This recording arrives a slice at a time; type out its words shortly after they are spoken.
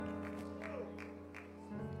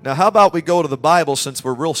Now, how about we go to the Bible since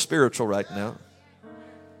we're real spiritual right now?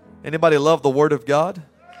 Anybody love the Word of God?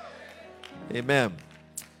 Amen.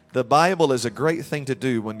 The Bible is a great thing to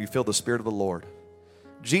do when you feel the Spirit of the Lord.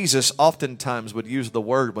 Jesus oftentimes would use the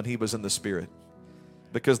Word when he was in the Spirit,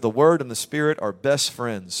 because the Word and the Spirit are best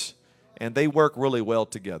friends, and they work really well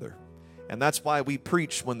together. And that's why we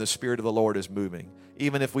preach when the Spirit of the Lord is moving.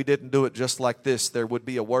 Even if we didn't do it just like this, there would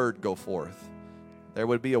be a word go forth. There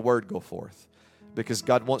would be a word go forth. Because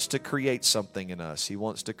God wants to create something in us. He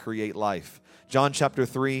wants to create life. John chapter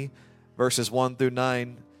 3, verses 1 through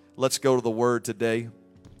 9. Let's go to the Word today.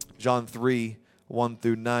 John 3, 1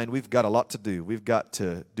 through 9. We've got a lot to do. We've got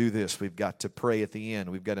to do this. We've got to pray at the end.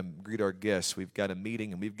 We've got to greet our guests. We've got a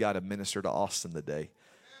meeting, and we've got to minister to Austin today.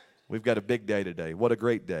 We've got a big day today. What a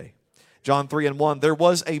great day. John 3 and 1. There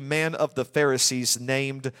was a man of the Pharisees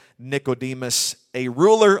named Nicodemus, a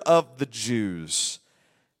ruler of the Jews.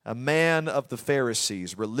 A man of the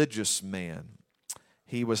Pharisees, religious man.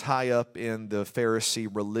 He was high up in the Pharisee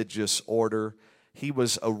religious order. He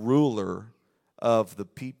was a ruler of the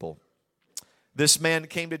people. This man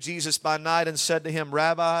came to Jesus by night and said to him,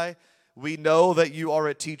 Rabbi, we know that you are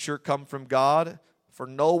a teacher come from God, for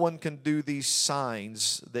no one can do these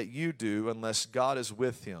signs that you do unless God is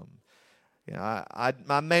with him. You know,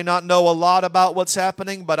 I may not know a lot about what's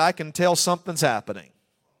happening, but I can tell something's happening.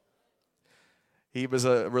 He was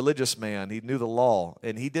a religious man. He knew the law,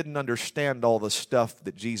 and he didn't understand all the stuff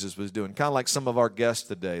that Jesus was doing. Kind of like some of our guests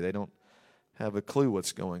today. They don't have a clue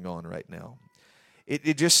what's going on right now.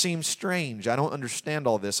 It just seems strange. I don't understand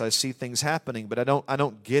all this. I see things happening, but I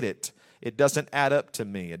don't get it. It doesn't add up to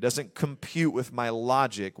me. It doesn't compute with my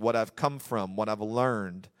logic, what I've come from, what I've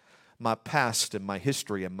learned, my past and my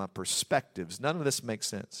history and my perspectives. None of this makes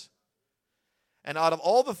sense. And out of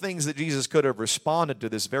all the things that Jesus could have responded to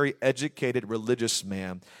this very educated religious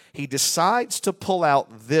man, he decides to pull out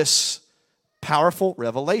this powerful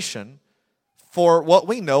revelation for what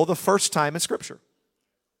we know the first time in Scripture.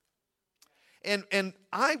 And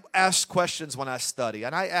I ask questions when I study,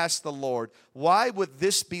 and I ask the Lord, why would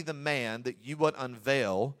this be the man that you would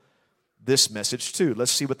unveil this message to?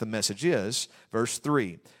 Let's see what the message is. Verse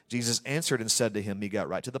 3, Jesus answered and said to him, he got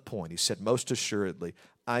right to the point. He said, most assuredly,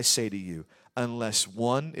 I say to you, unless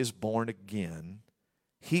one is born again,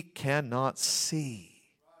 he cannot see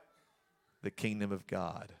the kingdom of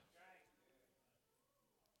God.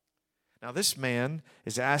 Now, this man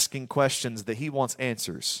is asking questions that he wants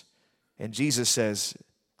answers. And Jesus says,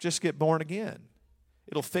 just get born again.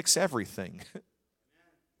 It'll fix everything.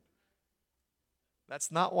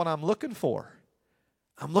 That's not what I'm looking for.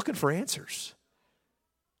 I'm looking for answers.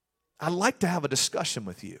 I'd like to have a discussion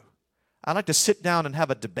with you. I'd like to sit down and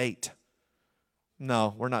have a debate.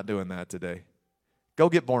 No, we're not doing that today. Go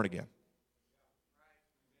get born again.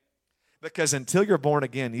 Because until you're born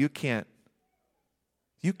again, you can't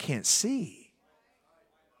see.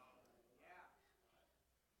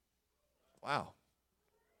 Wow.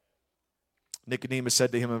 Nicodemus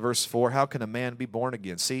said to him in verse 4, how can a man be born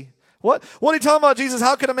again? See? What are you talking about, Jesus?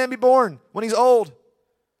 How can a man be born when he's old?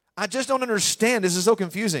 I just don't understand. This is so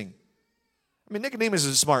confusing. I mean, Nicodemus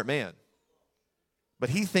is a smart man. But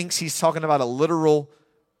he thinks he's talking about a literal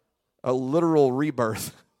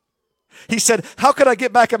rebirth. He said, how could I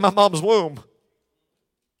get back in my mom's womb?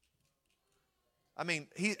 I mean,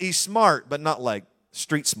 he's smart, but not like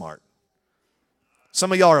street smart.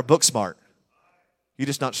 Some of y'all are book smart. You're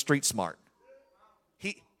just not street smart.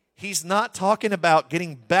 He's not talking about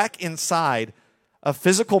getting back inside a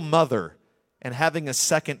physical mother and having a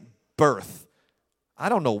second birth. I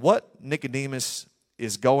don't know what Nicodemus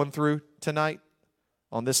is going through tonight,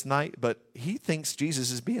 on this night, but he thinks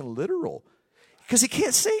Jesus is being literal because he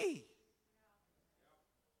can't see.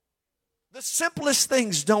 The simplest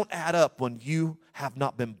things don't add up when you have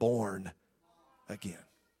not been born again.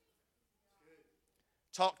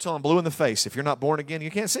 Talk to him blue in the face. If you're not born again,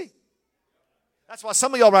 you can't see. That's why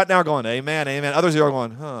some of y'all right now are going, amen, amen. Others of you are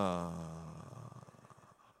going, huh.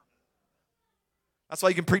 That's why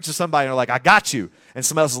you can preach to somebody and they're like, I got you. And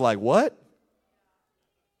somebody else is like, what?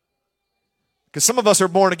 Because some of us are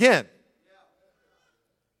born again.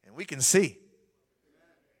 And we can see.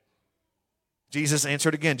 Jesus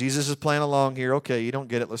answered again. Jesus is playing along here. Okay, you don't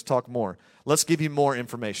get it. Let's talk more. Let's give you more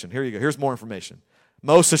information. Here you go. Here's more information.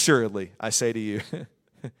 Most assuredly, I say to you,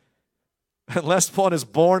 unless one is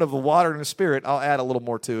born of the water and the Spirit, I'll add a little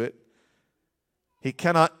more to it, he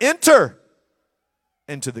cannot enter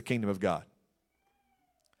into the kingdom of God.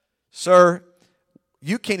 Sir,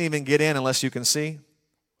 you can't even get in unless you can see.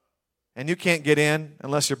 And you can't get in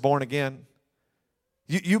unless you're born again.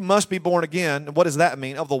 You must be born again. And what does that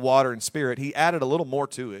mean? Of the water and Spirit. He added a little more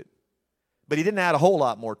to it. But he didn't add a whole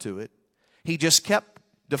lot more to it. He just kept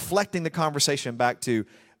deflecting the conversation back to,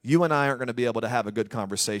 you and I aren't going to be able to have a good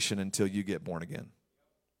conversation until you get born again.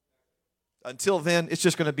 Until then, it's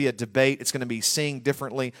just going to be a debate. It's going to be seeing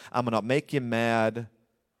differently. I'm going to make you mad.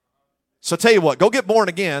 So tell you what, go get born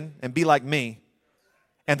again and be like me,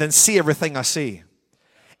 and then see everything I see.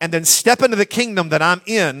 And then step into the kingdom that I'm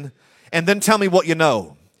in, and then tell me what you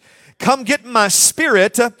know. Come get my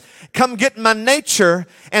spirit, come get my nature,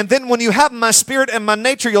 and then when you have my spirit and my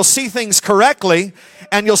nature, you'll see things correctly,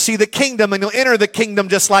 and you'll see the kingdom, and you'll enter the kingdom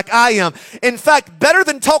just like I am. In fact, better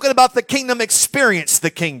than talking about the kingdom, experience the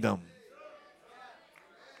kingdom.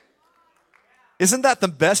 Isn't that the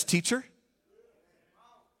best teacher?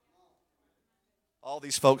 All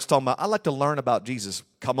these folks talking about, I like to learn about Jesus.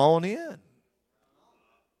 Come on in.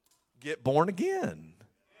 Get born again.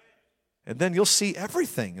 And then you'll see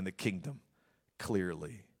everything in the kingdom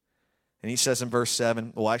clearly. And he says in verse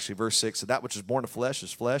 7, well, actually verse 6, that which is born of flesh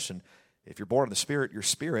is flesh, and if you're born of the Spirit, your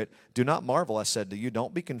spirit. Do not marvel, I said to you.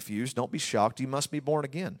 Don't be confused. Don't be shocked. You must be born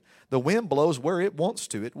again. The wind blows where it wants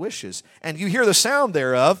to, it wishes. And you hear the sound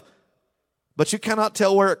thereof, but you cannot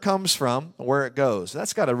tell where it comes from or where it goes.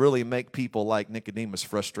 That's got to really make people like Nicodemus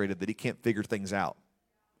frustrated that he can't figure things out.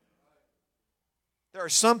 There are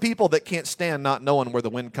some people that can't stand not knowing where the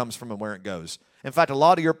wind comes from and where it goes. In fact, a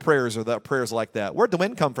lot of your prayers are prayers like that. Where'd the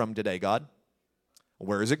wind come from today, God?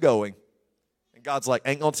 Where is it going? And God's like,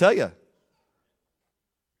 ain't gonna tell you.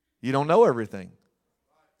 You don't know everything.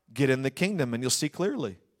 Get in the kingdom and you'll see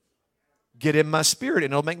clearly. Get in my spirit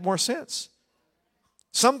and it'll make more sense.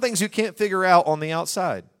 Some things you can't figure out on the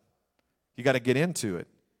outside. You got to get into it.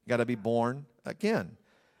 You got to be born again.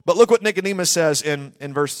 But look what Nicodemus says in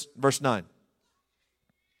verse 9.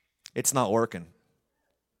 It's not working.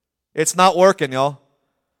 It's not working, y'all.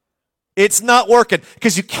 It's not working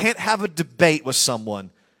because you can't have a debate with someone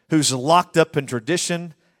who's locked up in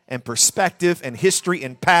tradition and perspective and history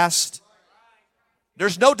and past.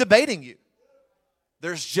 There's no debating you.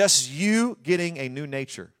 There's just you getting a new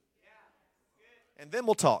nature. And then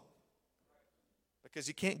we'll talk. Because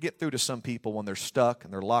you can't get through to some people when they're stuck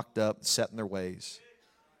and they're locked up, set in their ways.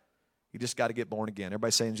 You just got to get born again.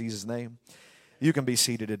 Everybody say in Jesus' name. You can be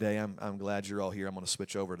seated today. I'm glad you're all here. I'm going to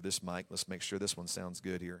switch over to this mic. Let's make sure this one sounds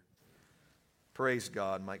good here. Praise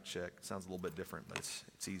God. Mic check. It sounds a little bit different, but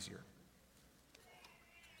it's easier.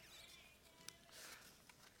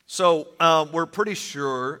 So we're pretty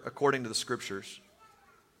sure, according to the Scriptures,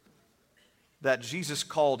 that Jesus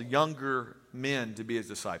called younger men to be his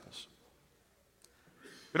disciples.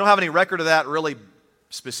 We don't have any record of that really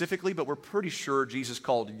specifically, but we're pretty sure Jesus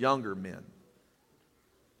called younger men.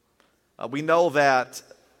 We know that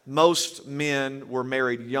most men were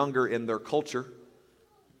married younger in their culture,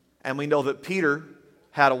 and we know that Peter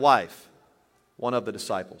had a wife, one of the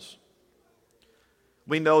disciples.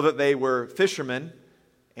 We know that they were fishermen,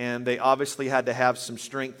 and they obviously had to have some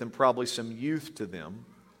strength and probably some youth to them.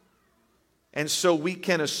 And so we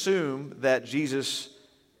can assume that Jesus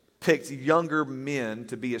picked younger men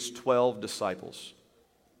to be his 12 disciples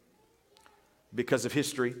because of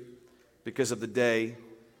history, because of the day.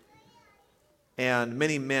 And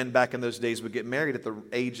many men back in those days would get married at the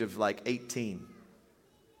age of like 18.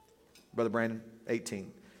 Brother Brandon,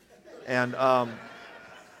 18. And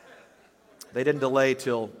they didn't delay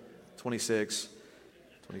till 26,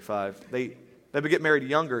 25. They would get married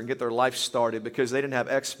younger and get their life started because they didn't have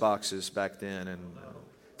Xboxes back then and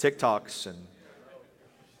TikToks, and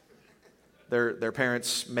their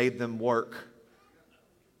parents made them work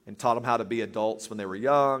and taught them how to be adults when they were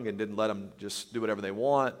young and didn't let them just do whatever they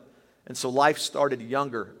want. And so life started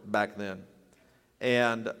younger back then.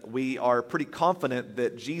 And we are pretty confident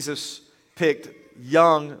that Jesus picked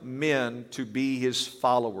young men to be his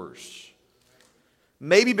followers.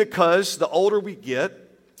 Maybe because the older we get,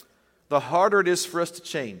 the harder it is for us to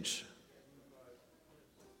change.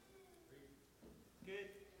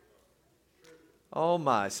 Oh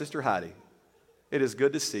my, Sister Heidi, it is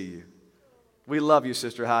good to see you. We love you,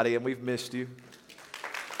 Sister Heidi, and we've missed you.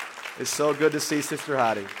 It's so good to see Sister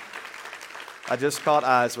Heidi. I just caught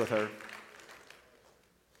eyes with her.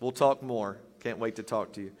 We'll talk more. Can't wait to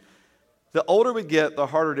talk to you. The older we get, the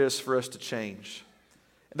harder it is for us to change.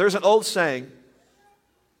 There's an old saying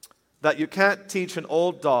that you can't teach an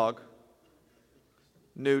old dog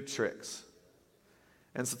new tricks.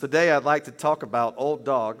 And so today I'd like to talk about old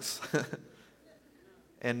dogs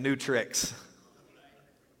and new tricks.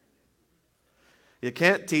 You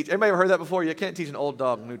can't teach, everybody ever heard that before? You can't teach an old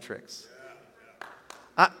dog new tricks.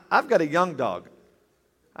 I've got a young dog.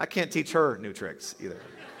 I can't teach her new tricks either.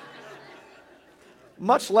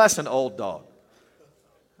 Much less an old dog.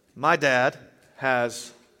 My dad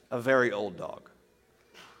has a very old dog.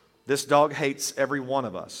 This dog hates every one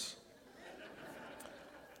of us.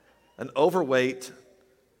 An overweight,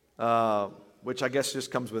 which I guess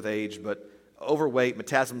just comes with age, but overweight,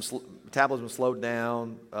 metabolism slowed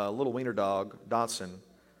down, little wiener dog, Dotson.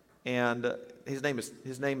 And his name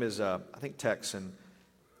is I think Tex,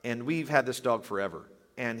 and we've had this dog forever.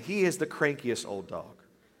 And he is the crankiest old dog.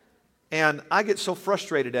 And I get so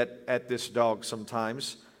frustrated at this dog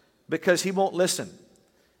sometimes because he won't listen.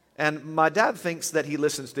 And my dad thinks that he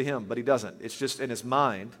listens to him, but he doesn't. It's just in his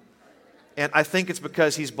mind. And I think it's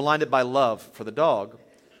because he's blinded by love for the dog.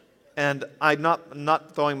 And I'm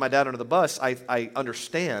not throwing my dad under the bus. I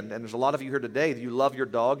understand, and there's a lot of you here today that you love your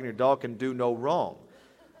dog, and your dog can do no wrong.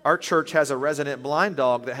 Our church has a resident blind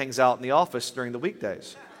dog that hangs out in the office during the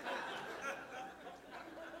weekdays.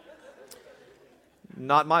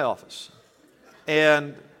 Not my office.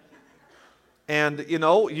 And you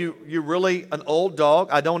know, you really, an old dog,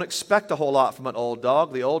 I don't expect a whole lot from an old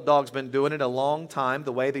dog. The old dog's been doing it a long time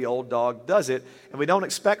the way the old dog does it. And we don't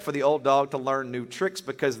expect for the old dog to learn new tricks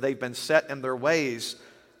because they've been set in their ways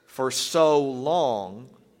for so long.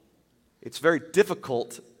 It's very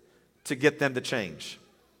difficult to get them to change.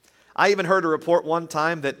 I even heard a report one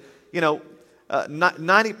time that,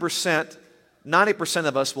 90%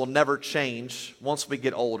 of us will never change once we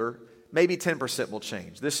get older. Maybe 10% will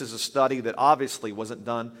change. This is a study that obviously wasn't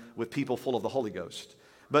done with people full of the Holy Ghost.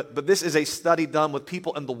 But this is a study done with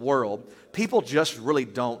people in the world. People just really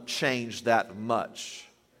don't change that much.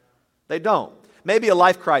 They don't. Maybe a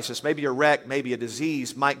life crisis, maybe a wreck, maybe a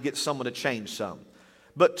disease might get someone to change some.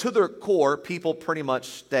 But to their core, people pretty much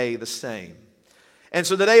stay the same. And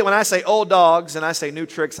so today when I say old dogs and I say new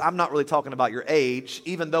tricks, I'm not really talking about your age,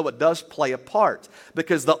 even though it does play a part.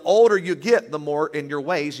 Because the older you get, the more in your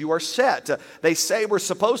ways you are set. They say we're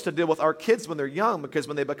supposed to deal with our kids when they're young because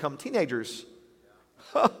when they become teenagers,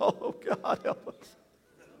 oh, God help us.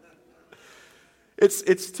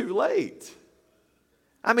 It's too late.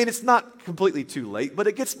 I mean, it's not completely too late, but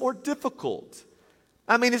it gets more difficult.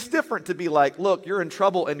 I mean, it's different to be like, look, you're in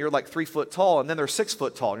trouble and you're like 3 foot tall and then they're 6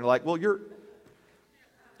 foot tall. And you're like, well, you're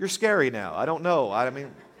scary now. I don't know. I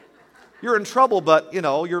mean, you're in trouble, but,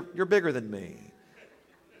 you're bigger than me.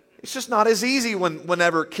 It's just not as easy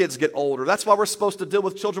whenever kids get older. That's why we're supposed to deal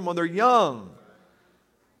with children when they're young.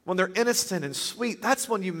 When they're innocent and sweet, that's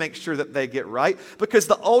when you make sure that they get right. Because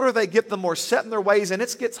the older they get, the more set in their ways, and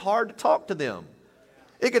it gets hard to talk to them.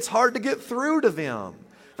 It gets hard to get through to them.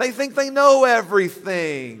 They think they know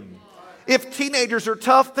everything. If teenagers are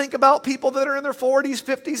tough, think about people that are in their 40s,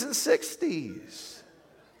 50s, and 60s.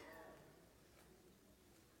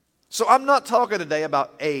 So I'm not talking today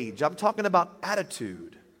about age. I'm talking about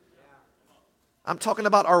attitude. I'm talking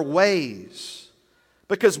about our ways.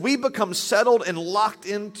 Because we become settled and locked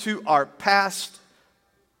into our past,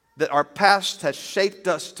 that our past has shaped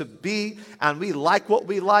us to be, and we like what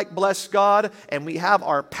we like, bless God, and we have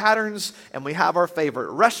our patterns, and we have our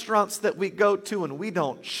favorite restaurants that we go to, and we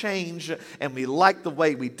don't change, and we like the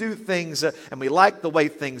way we do things, and we like the way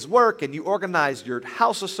things work, and you organize your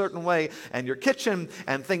house a certain way, and your kitchen,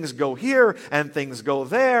 and things go here, and things go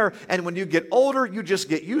there, and when you get older, you just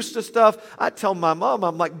get used to stuff. I tell my mom,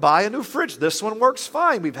 I'm like, buy a new fridge. This one works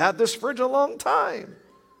fine. We've had this fridge a long time.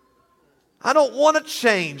 I don't want to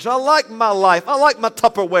change. I like my life. I like my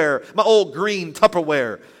Tupperware, my old green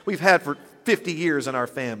Tupperware we've had for 50 years in our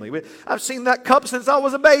family. I've seen that cup since I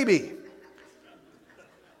was a baby.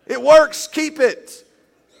 It works. Keep it.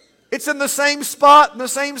 It's in the same spot in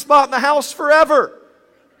the house forever.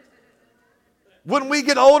 When we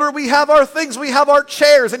get older, we have our things. We have our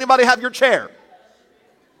chairs. Anybody have your chair?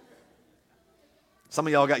 Some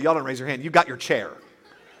of y'all don't raise your hand. You got your chair.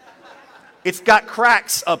 It's got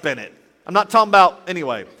cracks up in it. I'm not talking about,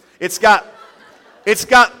 anyway. It's got,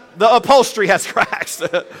 the upholstery has cracks.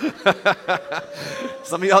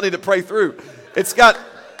 Some of y'all need to pray through. It's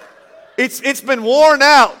been worn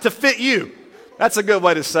out to fit you. That's a good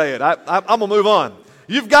way to say it. I'm going to move on.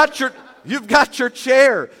 You've got your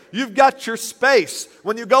chair. You've got your space.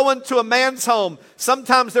 When you go into a man's home,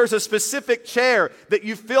 sometimes there's a specific chair that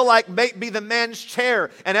you feel like may be the man's chair.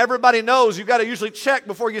 And everybody knows you've got to usually check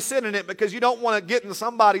before you sit in it because you don't want to get in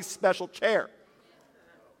somebody's special chair.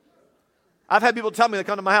 I've had people tell me, they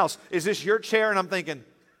come to my house, is this your chair? And I'm thinking,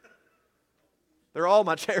 they're all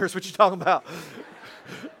my chairs. What you talking about?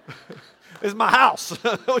 This is my house.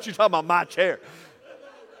 What you talking about, my chair?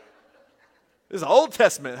 This is an Old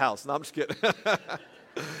Testament house. No, I'm just kidding.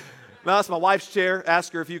 No, it's my wife's chair.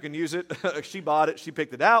 Ask her if you can use it. She bought it. She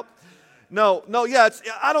picked it out.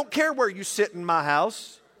 I don't care where you sit in my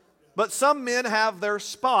house. But some men have their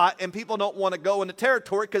spot, and people don't want to go into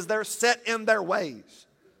territory because they're set in their ways.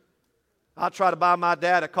 I try to buy my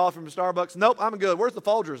dad a coffee from Starbucks. Nope, I'm good. Where's the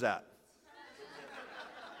Folgers at?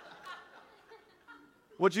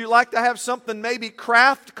 Would you like to have something, maybe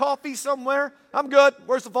craft coffee somewhere? I'm good.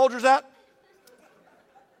 Where's the Folgers at?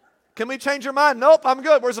 Can we change your mind? Nope, I'm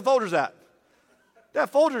good. Where's the Folgers at?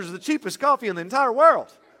 That Folgers is the cheapest coffee in the entire world.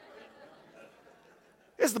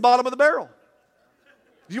 It's the bottom of the barrel.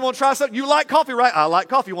 You want to try something? You like coffee, right? I like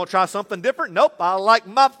coffee. You want to try something different? Nope, I like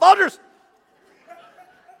my Folgers.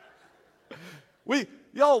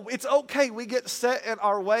 It's okay. We get set in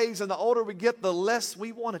our ways, and the older we get, the less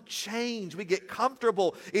we want to change. We get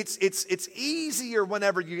comfortable. It's easier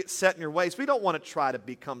whenever you get set in your ways. We don't want to try to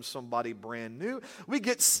become somebody brand new. We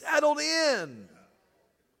get settled in.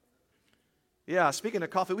 Yeah, speaking of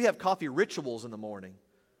coffee, we have coffee rituals in the morning.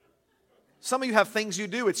 Some of you have things you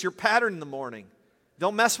do. It's your pattern in the morning.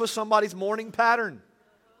 Don't mess with somebody's morning pattern.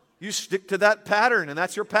 You stick to that pattern, and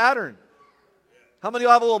that's your pattern. How many of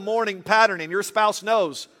you have a little morning pattern and your spouse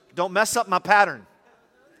knows, don't mess up my pattern?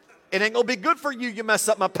 It ain't going to be good for you, you mess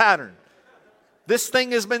up my pattern. This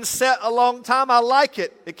thing has been set a long time. I like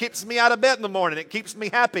it. It keeps me out of bed in the morning. It keeps me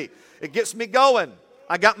happy. It gets me going.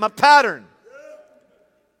 I got my pattern.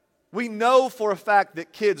 We know for a fact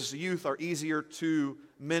that kids, youth, are easier to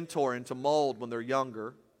mentor and to mold when they're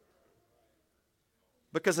younger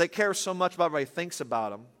because they care so much about what everybody thinks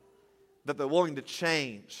about them that they're willing to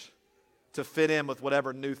change to fit in with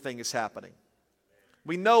whatever new thing is happening.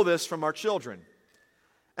 We know this from our children.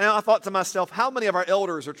 And I thought to myself, how many of our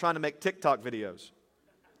elders are trying to make TikTok videos?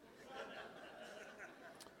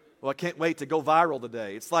 Well, I can't wait to go viral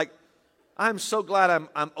today. It's like, I'm so glad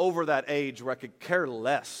I'm over that age where I could care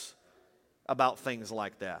less about things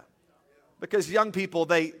like that. Because young people,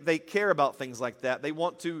 they care about things like that. They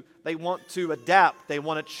want to adapt. They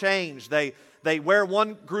want to change. They wear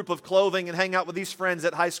one group of clothing and hang out with these friends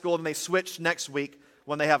at high school, and they switch next week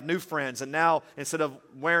when they have new friends. And now, instead of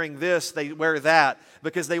wearing this, they wear that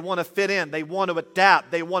because they want to fit in. They want to adapt.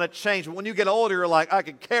 They want to change. But when you get older, you're like, I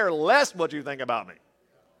could care less what you think about me.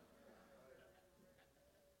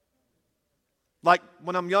 Like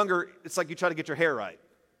when I'm younger, it's like you try to get your hair right.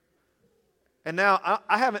 And now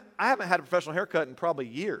I haven't had a professional haircut in probably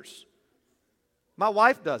years. My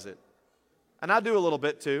wife does it. And I do a little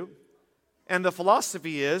bit too. And the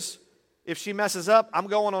philosophy is, if she messes up, I'm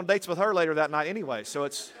going on dates with her later that night anyway. So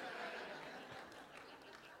this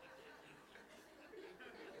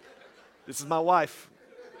is my wife.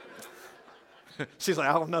 She's like,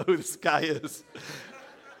 I don't know who this guy is.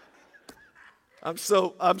 I'm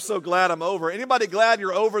so glad I'm over. Anybody glad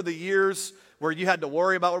you're over the years where you had to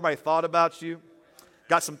worry about what everybody thought about you?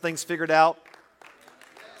 Got some things figured out?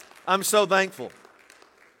 I'm so thankful.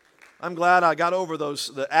 I'm glad I got over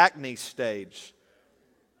the acne stage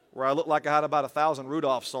where I looked like I had about 1,000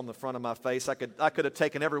 Rudolphs on the front of my face. I could have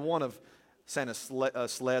taken every one of Santa's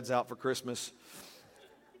sleds out for Christmas.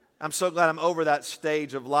 I'm so glad I'm over that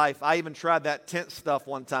stage of life. I even tried that tent stuff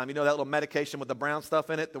one time. You know that little medication with the brown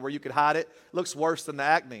stuff in it where you could hide it? Looks worse than the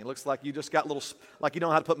acne. It looks like you just got like you don't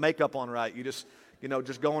know how to put makeup on right. You just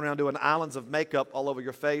going around doing islands of makeup all over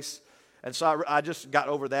your face. And so I just got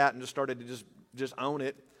over that and just started to just own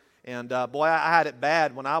it. And boy, I had it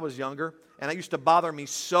bad when I was younger. And it used to bother me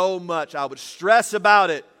so much. I would stress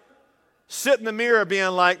about it. Sit in the mirror being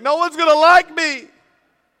like, no one's going to like me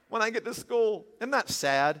when I get to school. Isn't that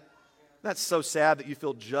sad? That's so sad that you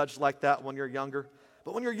feel judged like that when you're younger.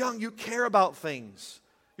 But when you're young, you care about things.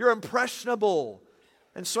 You're impressionable.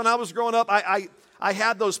 And so when I was growing up, I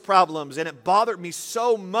had those problems, and it bothered me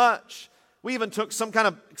so much. We even took some kind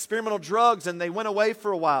of experimental drugs, and they went away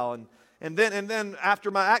for a while. And then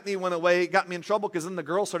after my acne went away, it got me in trouble because then the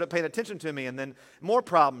girls started paying attention to me, and then more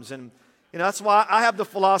problems. And that's why I have the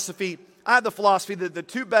philosophy. That the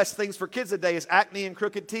two best things for kids today is acne and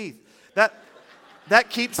crooked teeth. That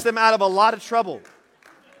keeps them out of a lot of trouble.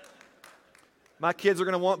 My kids are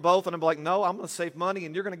going to want both, and I'm like, no, I'm going to save money,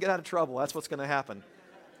 and you're going to get out of trouble. That's what's going to happen.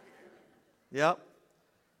 Yep.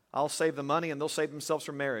 I'll save the money, and they'll save themselves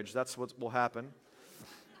from marriage. That's what will happen.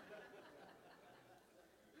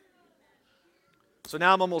 So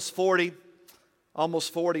now I'm almost 40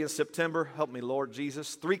 in September. Help me, Lord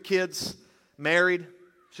Jesus. 3 kids, married.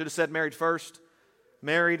 Should have said married first.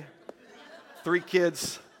 Married, 3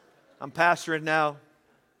 kids. I'm pastoring now.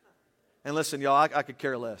 And listen, y'all, I could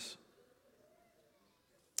care less.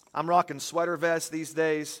 I'm rocking sweater vests these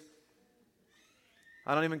days.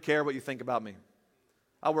 I don't even care what you think about me.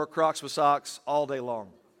 I wear Crocs with socks all day long.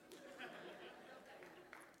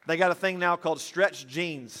 They got a thing now called stretch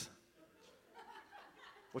jeans,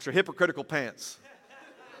 which are hypocritical pants.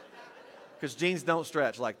 Because jeans don't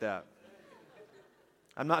stretch like that.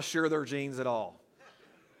 I'm not sure they're jeans at all.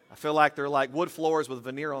 I feel like they're like wood floors with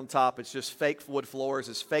veneer on top. It's just fake wood floors.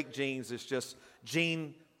 It's fake jeans. It's just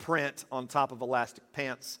jean print on top of elastic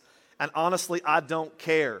pants. And honestly, I don't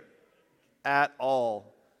care at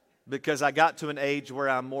all because I got to an age where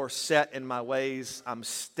I'm more set in my ways. I'm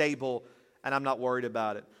stable, and I'm not worried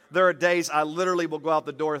about it. There are days I literally will go out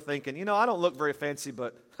the door thinking, you know, I don't look very fancy,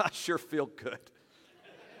 but I sure feel good.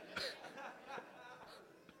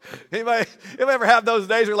 Anybody ever have those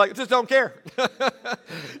days where you're like, just don't care?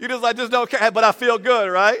 You just don't care, but I feel good,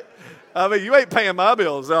 right? I mean, you ain't paying my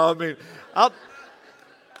bills. So, I mean,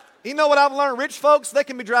 you know what I've learned? Rich folks, they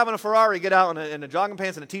can be driving a Ferrari, get out in a jogging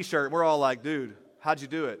pants and a T-shirt, and we're all like, dude, how'd you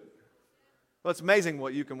do it? Well, it's amazing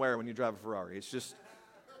what you can wear when you drive a Ferrari. It's just,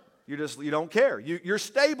 you don't care. You're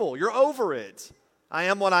stable. You're over it. I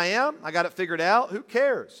am what I am. I got it figured out. Who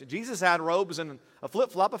cares? Jesus had robes and a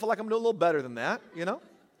flip-flop. I feel like I'm doing a little better than that, you know?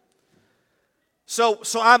 So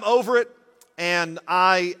I'm over it, and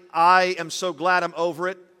I am so glad I'm over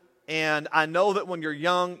it. And I know that when you're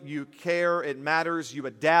young, you care, it matters, you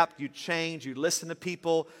adapt, you change, you listen to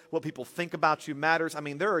people, what people think about you matters. I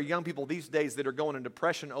mean, there are young people these days that are going into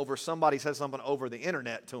depression over somebody says something over the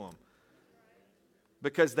internet to them.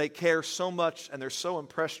 Because they care so much and they're so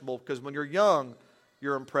impressionable, because when you're young,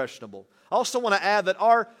 you're impressionable. I also want to add that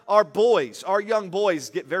our young boys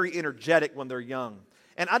get very energetic when they're young.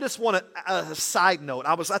 And I just want a side note.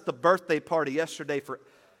 I was at the birthday party yesterday for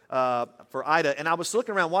Ida, and I was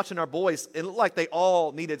looking around watching our boys. It looked like they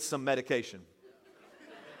all needed some medication.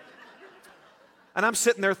 And I'm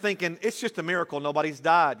sitting there thinking, it's just a miracle nobody's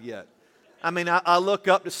died yet. I mean, I look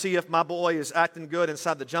up to see if my boy is acting good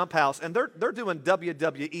inside the jump house, and they're doing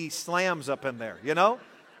WWE slams up in there, you know?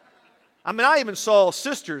 I mean, I even saw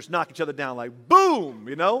sisters knock each other down like, boom,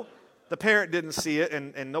 you know? The parent didn't see it,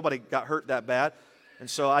 and nobody got hurt that bad. And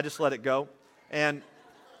so I just let it go.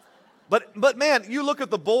 But man, you look at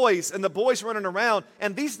the boys, and the boys running around,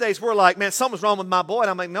 and these days we're like, man, something's wrong with my boy. And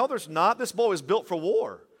I'm like, no, there's not. This boy was built for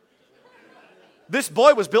war. This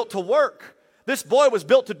boy was built to work. This boy was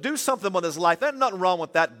built to do something with his life. There's nothing wrong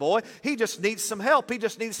with that boy. He just needs some help. He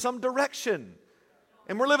just needs some direction.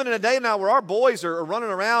 And we're living in a day now where our boys are running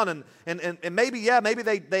around and maybe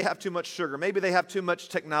they have too much sugar. Maybe they have too much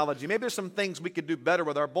technology. Maybe there's some things we could do better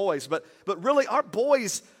with our boys. But really, our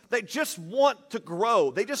boys, they just want to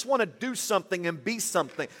grow. They just want to do something and be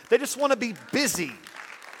something. They just want to be busy.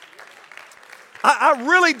 I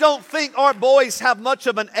really don't think our boys have much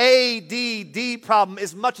of an ADD problem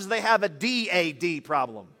as much as they have a DAD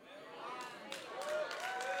problem.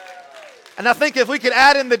 And I think if we could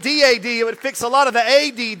add in the DAD, it would fix a lot of the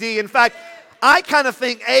ADD. In fact, I kind of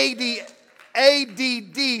think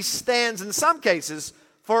ADD stands in some cases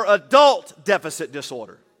for adult deficit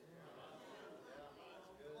disorder.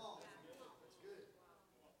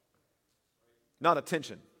 Not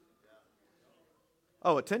attention.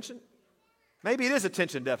 Oh, attention? Maybe it is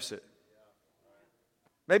attention deficit.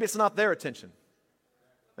 Maybe it's not their attention.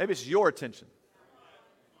 Maybe it's your attention.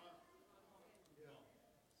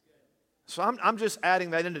 So I'm just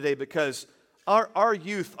adding that in today because our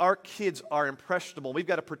youth, our kids are impressionable. We've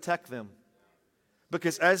got to protect them.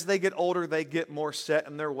 Because as they get older, they get more set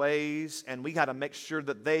in their ways, and we got to make sure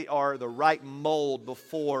that they are the right mold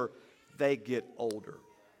before they get older.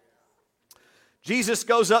 Jesus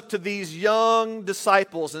goes up to these young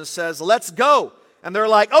disciples and says, let's go. And they're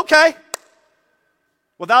like, okay.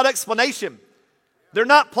 Without explanation. They're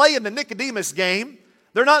not playing the Nicodemus game.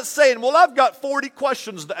 They're not saying, well, I've got 40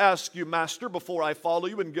 questions to ask you, Master, before I follow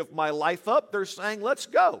you and give my life up. They're saying, let's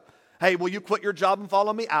go. Hey, will you quit your job and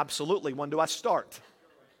follow me? Absolutely. When do I start?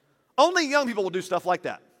 Only young people will do stuff like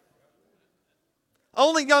that.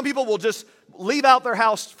 Only young people will just leave out their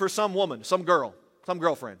house for some woman, some girl, some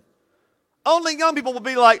girlfriend. Only young people will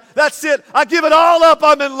be like, that's it. I give it all up.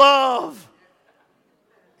 I'm in love.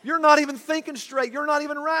 You're not even thinking straight. You're not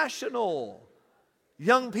even rational.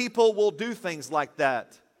 Young people will do things like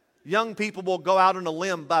that. Young people will go out on a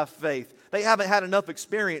limb by faith. They haven't had enough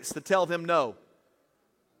experience to tell them no.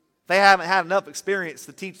 They haven't had enough experience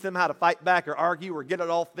to teach them how to fight back or argue or get it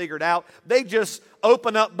all figured out. They just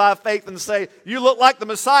open up by faith and say, you look like the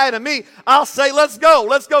Messiah to me. I'll say, let's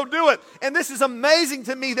go do it. And this is amazing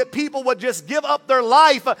to me that people would just give up their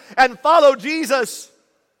life and follow Jesus.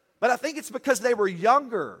 But I think it's because they were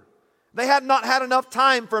younger. They had not had enough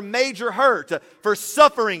time for major hurt, for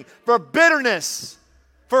suffering, for bitterness,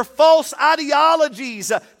 for false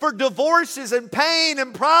ideologies, for divorces and pain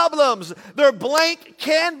and problems. They're blank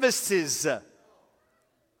canvases. And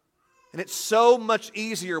it's so much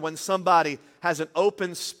easier when somebody has an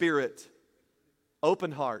open spirit,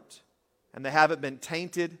 open heart, and they haven't been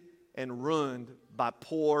tainted and ruined by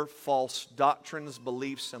poor, false doctrines,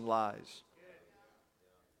 beliefs, and lies.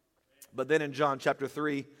 But then in John chapter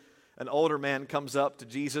 3, an older man comes up to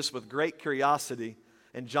Jesus with great curiosity.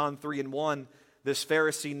 In John 3:1, this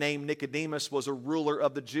Pharisee named Nicodemus was a ruler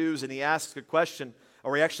of the Jews, and he asked a question,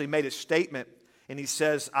 or he actually made a statement. And he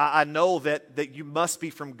says, I know that you must be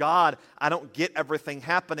from God. I don't get everything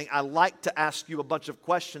happening. I like to ask you a bunch of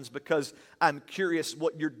questions because I'm curious.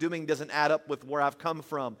 What you're doing doesn't add up with where I've come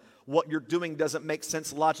from. What you're doing doesn't make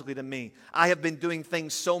sense logically to me. I have been doing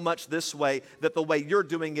things so much this way that the way you're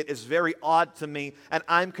doing it is very odd to me, and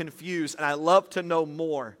I'm confused, and I love to know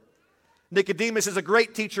more. Nicodemus is a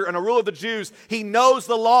great teacher and a ruler of the Jews. He knows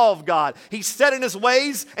the law of God. He's set in his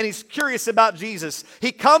ways, and he's curious about Jesus.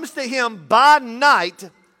 He comes to him by night,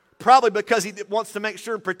 probably because he wants to make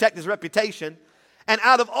sure and protect his reputation. And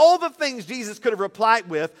out of all the things Jesus could have replied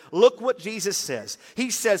with, look what Jesus says. He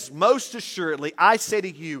says, most assuredly, I say to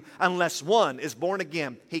you, unless one is born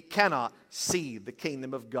again, he cannot see the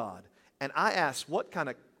kingdom of God. And I ask, what kind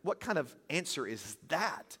of answer is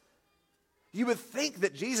that? You would think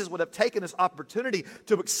that Jesus would have taken this opportunity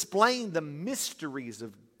to explain the mysteries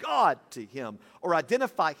of God to him or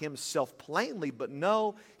identify himself plainly, but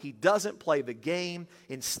no, he doesn't play the game.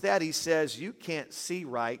 Instead, he says, you can't see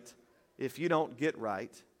right if you don't get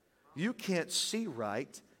right. You can't see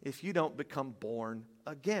right if you don't become born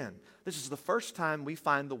again. This is the first time we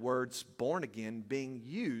find the words born again being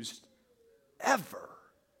used ever.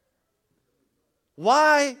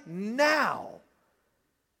 Why now?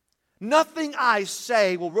 Nothing I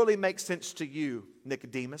say will really make sense to you,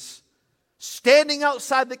 Nicodemus. Standing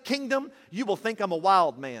outside the kingdom, you will think I'm a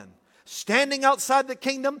wild man. Standing outside the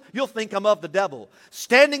kingdom, you'll think I'm of the devil.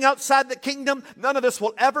 Standing outside the kingdom, none of this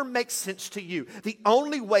will ever make sense to you. The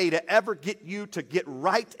only way to ever get you to get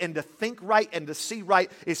right and to think right and to see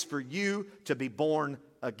right is for you to be born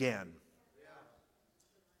again.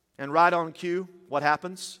 And right on cue, what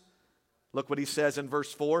happens? Look what he says in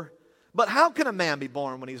verse 4. But how can a man be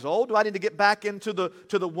born when he's old? Do I need to get back into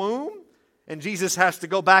the womb? And Jesus has to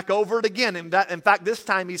go back over it again. In fact, this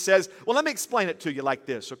time he says, well, let me explain it to you like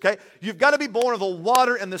this, okay? You've got to be born of the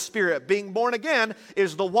water and the Spirit. Being born again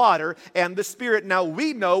is the water and the Spirit. Now,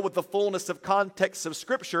 we know with the fullness of context of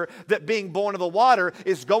Scripture that being born of the water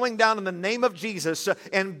is going down in the name of Jesus.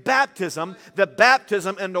 And baptism, the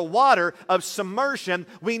baptism in the water of submersion,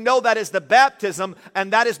 we know that is the baptism,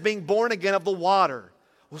 and that is being born again of the water.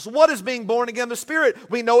 So what is being born again of the Spirit?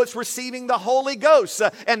 We know it's receiving the Holy Ghost.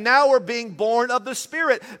 And now we're being born of the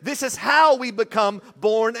Spirit. This is how we become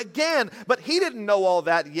born again. But he didn't know all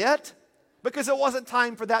that yet because it wasn't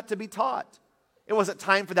time for that to be taught. It wasn't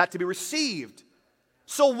time for that to be received.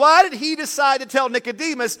 So why did he decide to tell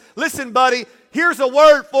Nicodemus, listen, buddy, here's a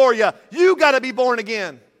word for you. You got to be born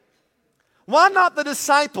again. Why not the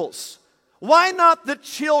disciples? Why not the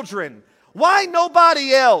children? Why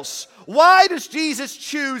nobody else? Why does Jesus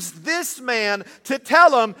choose this man to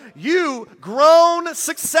tell him, you grown,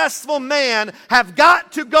 successful man have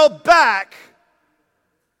got to go back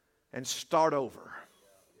and start over?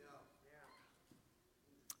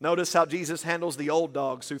 Notice how Jesus handles the old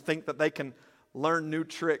dogs who think that they can learn new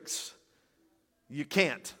tricks. You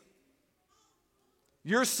can't.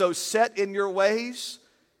 You're so set in your ways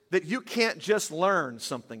that you can't just learn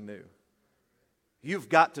something new. You've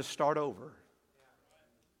got to start over.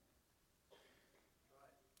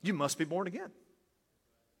 You must be born again.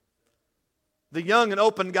 The young and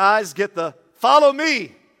open guys get the follow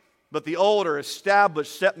me, but the older,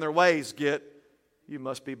 established, set in their ways get you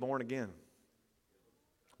must be born again.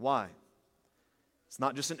 Why? It's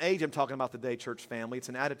not just an age I'm talking about today, church family. It's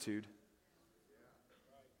an attitude.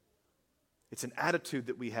 It's an attitude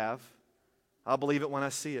that we have. I'll believe it when I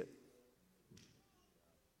see it.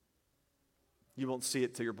 You won't see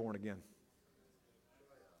it till you're born again.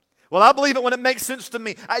 Well, I believe it when it makes sense to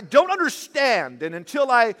me. I don't understand, and until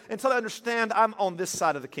I understand, I'm on this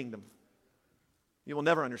side of the kingdom. You will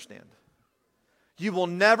never understand. You will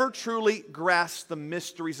never truly grasp the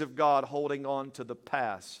mysteries of God holding on to the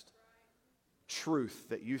past truth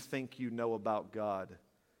that you think you know about God.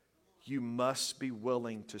 You must be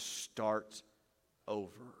willing to start over.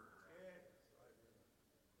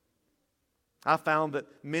 I found that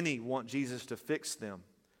many want Jesus to fix them,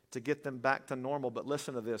 to get them back to normal. But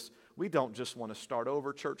listen to this. We don't just want to start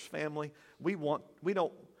over, church family. We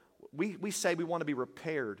say we want to be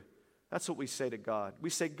repaired. That's what we say to God.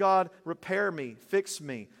 We say, God, repair me, fix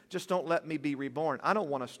me. Just don't let me be reborn. I don't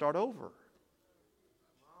want to start over.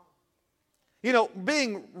 You know,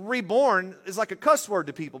 being reborn is like a cuss word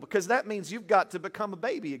to people because that means you've got to become a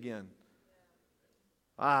baby again.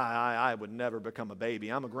 I would never become a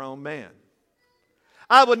baby. I'm a grown man.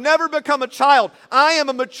 I would never become a child. I am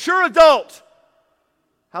a mature adult.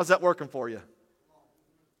 How's that working for you?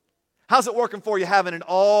 How's it working for you having it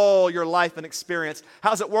all your life and experience?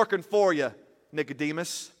 How's it working for you,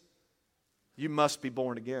 Nicodemus? You must be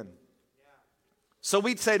born again. So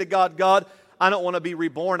we'd say to God, God, I don't want to be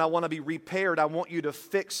reborn. I want to be repaired. I want you to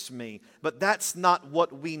fix me. But that's not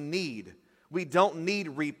what we need. We don't need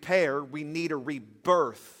repair. We need a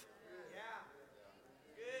rebirth.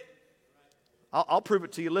 I'll prove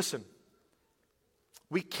it to you. Listen.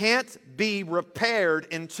 We can't be repaired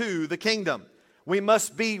into the kingdom. We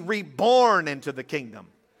must be reborn into the kingdom.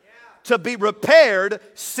 To be repaired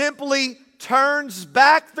simply turns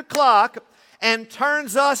back the clock and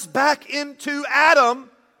turns us back into Adam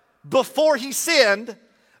before he sinned,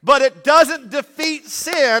 but it doesn't defeat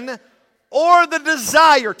sin or the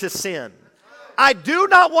desire to sin. I do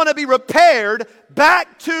not want to be repaired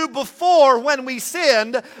back to before when we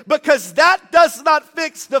sinned, because that does not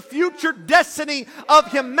fix the future destiny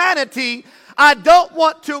of humanity. I don't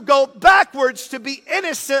want to go backwards to be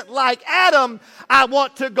innocent like Adam. I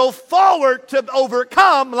want to go forward to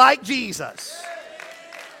overcome like Jesus.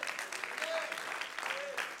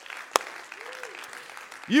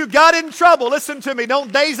 You got in trouble. Listen to me.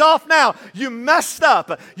 Don't daze off now. You messed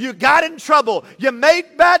up. You got in trouble. You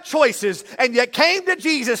made bad choices. And you came to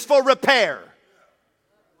Jesus for repair.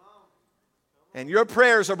 And your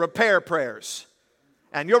prayers are repair prayers.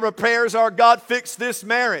 And your repairs are, God, fix this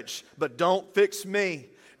marriage, but don't fix me.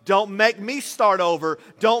 Don't make me start over.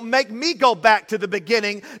 Don't make me go back to the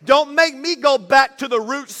beginning. Don't make me go back to the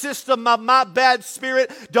root system of my bad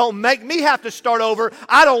spirit. Don't make me have to start over.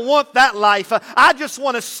 I don't want that life. I just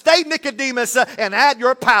want to stay Nicodemus and add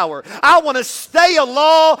your power. I want to stay a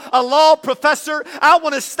law professor. I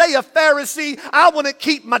want to stay a Pharisee. I want to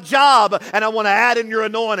keep my job, and I want to add in your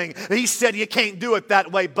anointing. He said, you can't do it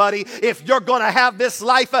that way, buddy. If you're going to have this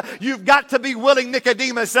life, you've got to be willing,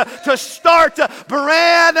 Nicodemus, to start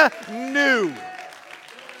brand new.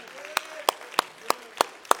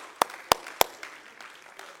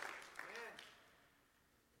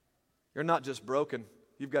 You're not just broken,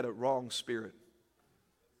 you've got a wrong spirit.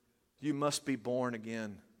 You must be born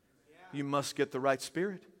again. You must get the right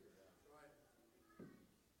spirit.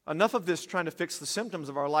 Enough of this trying to fix the symptoms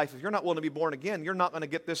of our life. If you're not willing to be born again, you're not going to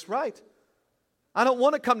get this right. I don't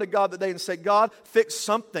want to come to God today and say, God, fix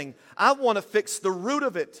something. I want to fix the root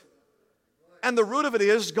of it. And the root of it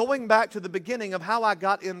is going back to the beginning of how I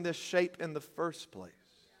got in this shape in the first place.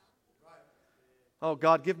 Oh,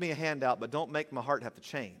 God, give me a handout, but don't make my heart have to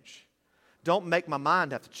change. Don't make my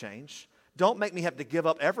mind have to change. Don't make me have to give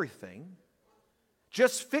up everything.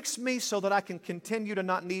 Just fix me so that I can continue to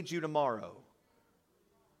not need you tomorrow.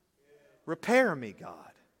 Repair me, God.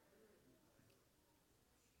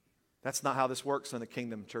 That's not how this works in the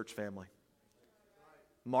kingdom, church family.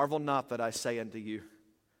 Marvel not that I say unto you,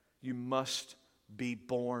 you must be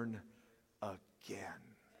born again.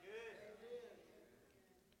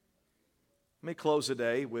 Let me close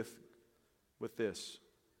today with this.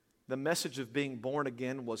 The message of being born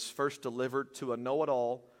again was first delivered to a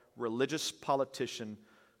know-it-all religious politician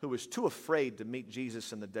who was too afraid to meet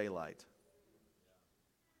Jesus in the daylight.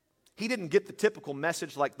 He didn't get the typical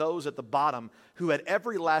message like those at the bottom who had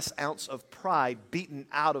every last ounce of pride beaten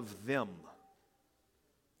out of them.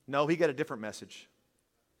 No, he got a different message.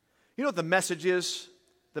 You know what the message is?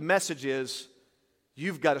 The message is,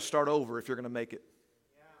 you've got to start over if you're going to make it.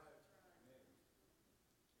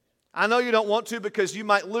 I know you don't want to because you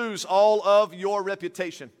might lose all of your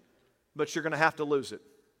reputation, but you're going to have to lose it.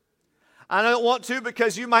 I don't want to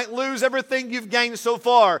because you might lose everything you've gained so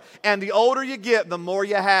far, and the older you get, the more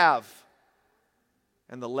you have,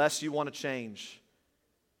 and the less you want to change,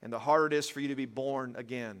 and the harder it is for you to be born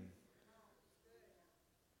again.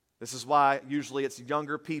 This is why usually it's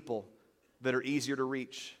younger people that are easier to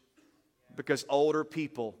reach. Because older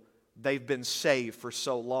people, they've been saved for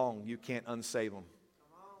so long, you can't unsave them.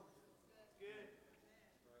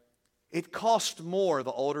 It costs more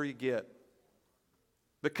the older you get.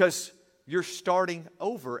 Because you're starting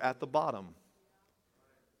over at the bottom.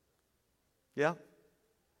 Yeah?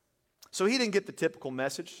 So he didn't get the typical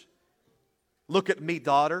message. Look at me,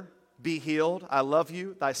 daughter. Be healed. I love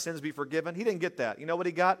you. Thy sins be forgiven. He didn't get that. You know what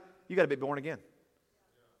he got? You got to be born again.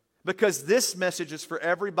 Because this message is for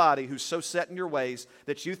everybody who's so set in your ways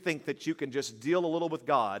that you think that you can just deal a little with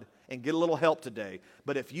God and get a little help today.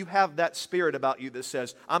 But if you have that spirit about you that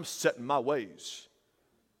says, I'm set in my ways,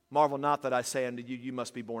 marvel not that I say unto you, you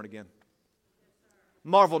must be born again.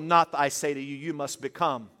 Marvel not that I say to you, you must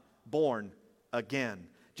become born again.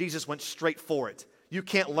 Jesus went straight for it. You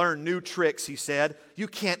can't learn new tricks, he said. You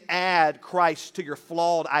can't add Christ to your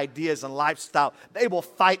flawed ideas and lifestyle. They will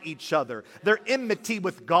fight each other. They're enmity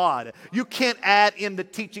with God. You can't add in the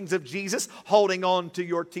teachings of Jesus, holding on to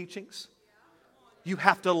your teachings. You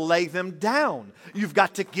have to lay them down. You've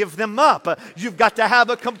got to give them up. You've got to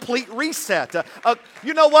have a complete reset.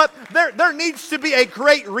 You know what? There needs to be a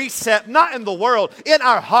great reset, not in the world, in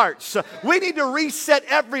our hearts. We need to reset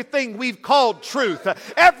everything we've called truth,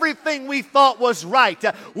 everything we thought was right.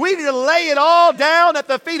 We need to lay it all down at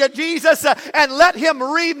the feet of Jesus and let Him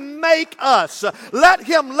remake us.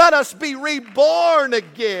 Let us be reborn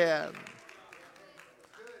again.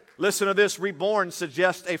 Listen to this. Reborn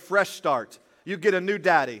suggests a fresh start. You get a new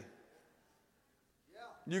daddy.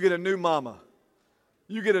 You get a new mama.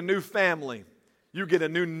 You get a new family. You get a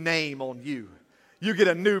new name on you. You get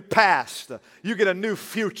a new past. You get a new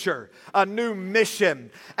future, a new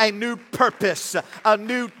mission, a new purpose, a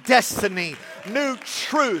new destiny, new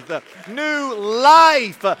truth, new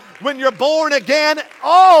life. When you're born again,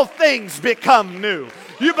 all things become new.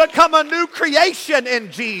 You become a new creation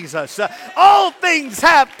in Jesus. All things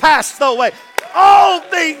have passed away. All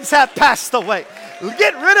things have passed away.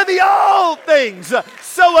 Get rid of the old things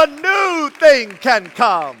so a new thing can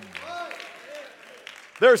come.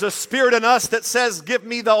 There's a spirit in us that says, give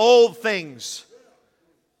me the old things.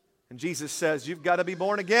 And Jesus says, you've got to be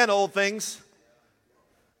born again, old things.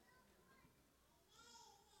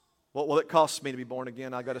 What will it cost me to be born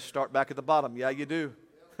again? I've got to start back at the bottom. Yeah, you do.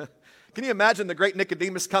 Can you imagine the great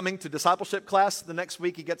Nicodemus coming to discipleship class the next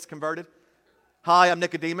week he gets converted? Hi, I'm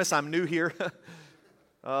Nicodemus. I'm new here.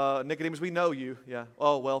 Nicodemus, we know you. Yeah.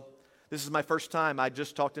 Oh, well, this is my first time. I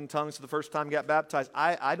just talked in tongues for the first time, got baptized.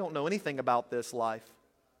 I don't know anything about this life.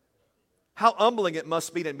 How humbling it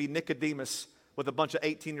must be to be Nicodemus with a bunch of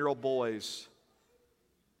 18-year-old boys.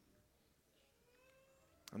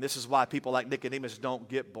 And this is why people like Nicodemus don't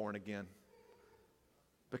get born again.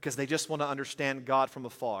 Because they just want to understand God from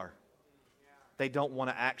afar. They don't want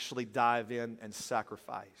to actually dive in and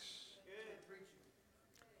sacrifice.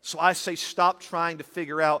 So I say stop trying to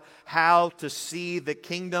figure out how to see the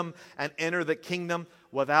kingdom and enter the kingdom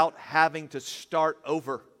without having to start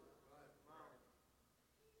over.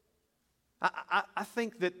 I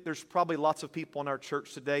think that there's probably lots of people in our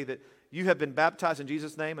church today that you have been baptized in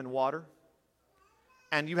Jesus' name in water,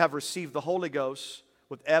 and you have received the Holy Ghost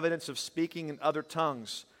with evidence of speaking in other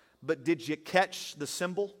tongues. But did you catch the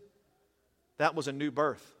symbol? That was a new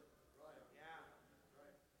birth.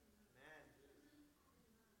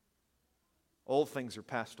 Old things are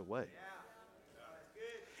passed away.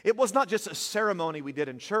 It was not just a ceremony we did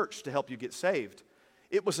in church to help you get saved.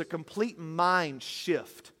 It was a complete mind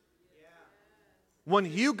shift. When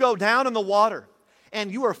you go down in the water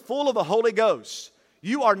and you are full of the Holy Ghost,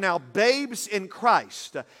 you are now babes in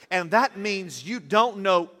Christ. And that means you don't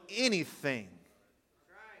know anything.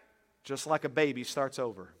 Just like a baby starts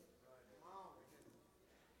over.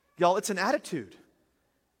 Y'all, it's an attitude.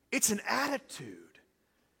 It's an attitude.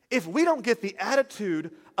 If we don't get the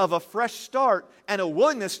attitude of a fresh start and a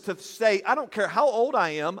willingness to say, I don't care how old I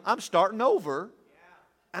am, I'm starting over.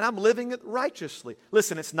 And I'm living it righteously.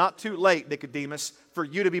 Listen, it's not too late, Nicodemus, for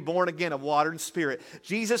you to be born again of water and spirit.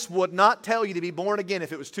 Jesus would not tell you to be born again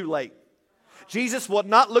if it was too late. Jesus would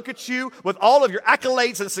not look at you with all of your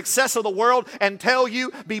accolades and success of the world and tell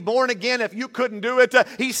you, be born again if you couldn't do it.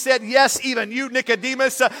 He said, yes, even you,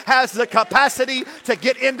 Nicodemus, has the capacity to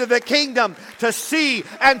get into the kingdom, to see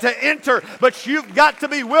and to enter. But you've got to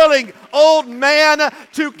be willing, old man,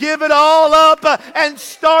 to give it all up and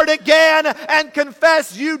start again and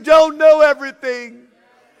confess you don't know everything.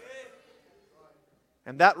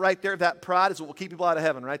 And that right there, that pride is what will keep people out of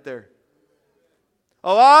heaven right there.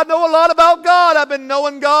 Oh, I know a lot about God. I've been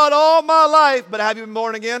knowing God all my life. But have you been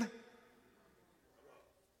born again?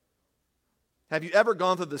 Have you ever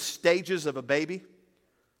gone through the stages of a baby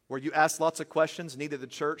where you asked lots of questions, needed a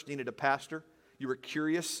church, needed a pastor? You were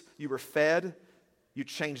curious. You were fed. You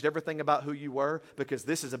changed everything about who you were, because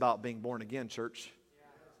this is about being born again, church.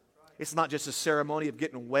 It's not just a ceremony of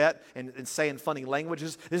getting wet and saying funny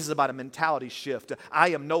languages. This is about a mentality shift. I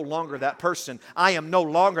am no longer that person. I am no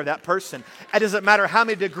longer that person. It doesn't matter how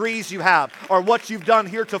many degrees you have or what you've done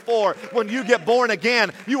heretofore. When you get born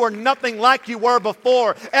again, you are nothing like you were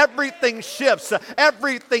before. Everything shifts.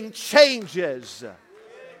 Everything changes.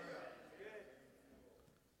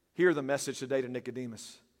 Hear the message today to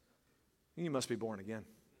Nicodemus. You must be born again.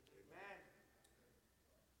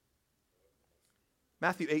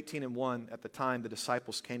 Matthew 18:1, at the time the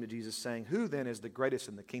disciples came to Jesus saying, who then is the greatest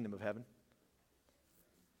in the kingdom of heaven?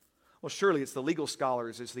 Well, surely it's the legal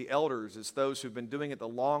scholars, it's the elders, it's those who've been doing it the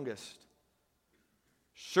longest.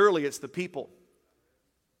 Surely it's the people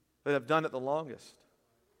that have done it the longest.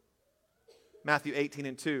 Matthew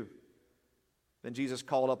 18:2. Then Jesus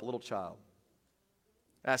called up a little child.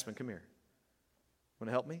 Aspen, come here. Want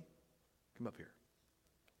to help me? Come up here.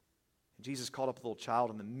 And Jesus called up a little child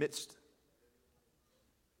in the midst.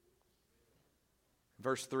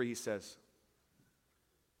 Verse 3, he says,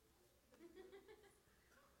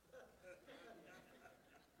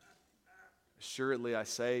 assuredly I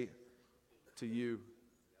say to you,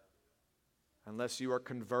 unless you are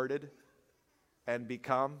converted and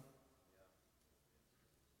become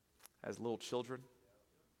as little children,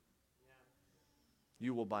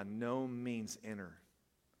 you will by no means enter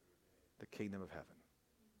the kingdom of heaven.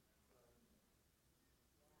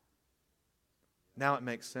 Now it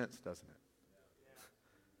makes sense, doesn't it?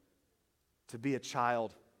 To be a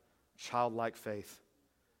child, childlike faith,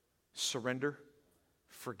 surrender,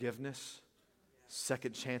 forgiveness,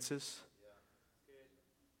 second chances.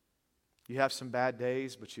 You have some bad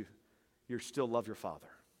days, but you still love your Father.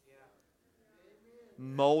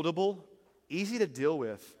 Moldable, easy to deal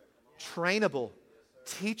with, trainable,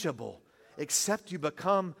 teachable, except you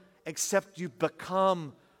become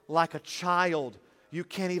like a child. You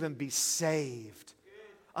can't even be saved.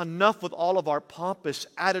 Enough with all of our pompous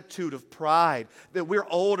attitude of pride that we're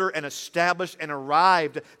older and established and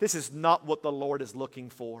arrived. This is not what the Lord is looking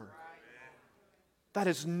for. That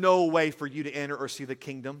is no way for you to enter or see the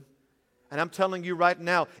kingdom. And I'm telling you right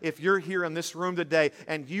now, if you're here in this room today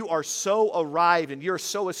and you are so arrived and you're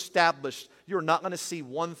so established, you're not going to see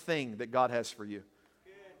one thing that God has for you.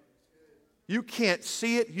 You can't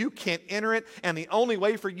see it, you can't enter it, and the only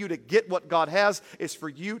way for you to get what God has is for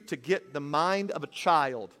you to get the mind of a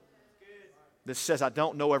child that says, I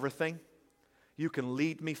don't know everything. You can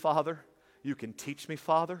lead me, Father. You can teach me,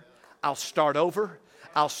 Father. I'll start over.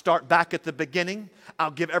 I'll start back at the beginning.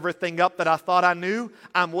 I'll give everything up that I thought I knew.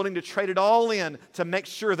 I'm willing to trade it all in to make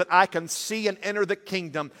sure that I can see and enter the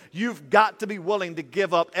kingdom. You've got to be willing to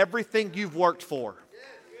give up everything you've worked for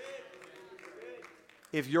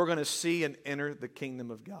if you're going to see and enter the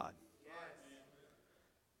kingdom of God.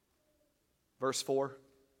 Verse 4,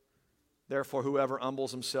 therefore whoever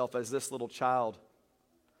humbles himself as this little child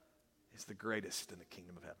is the greatest in the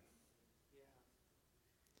kingdom of heaven.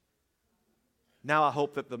 Now I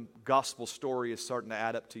hope that the gospel story is starting to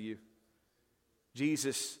add up to you.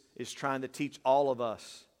 Jesus is trying to teach all of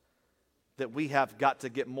us that we have got to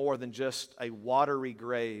get more than just a watery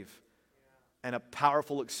grave and a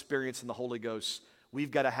powerful experience in the Holy Ghost. We've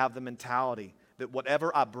got to have the mentality that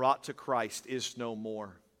whatever I brought to Christ is no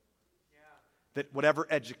more. That whatever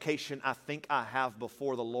education I think I have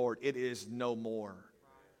before the Lord, it is no more.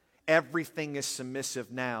 Everything is submissive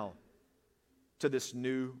now to this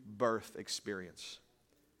new birth experience.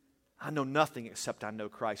 I know nothing except I know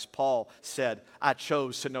Christ. Paul said, I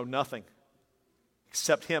chose to know nothing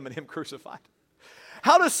except Him and Him crucified.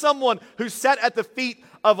 How does someone who sat at the feet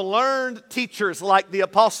of learned teachers like the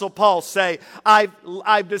Apostle Paul say,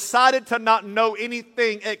 I've decided to not know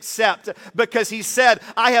anything except, because he said,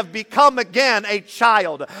 I have become again a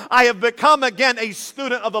child. I have become again a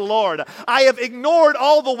student of the Lord. I have ignored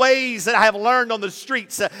all the ways that I have learned on the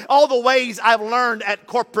streets, all the ways I've learned at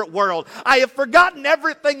corporate world. I have forgotten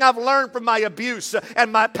everything I've learned from my abuse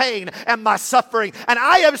and my pain and my suffering. And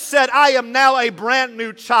I have said, I am now a brand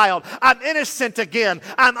new child. I'm innocent again.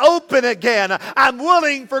 I'm open again. I'm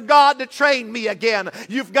willing for God to train me again.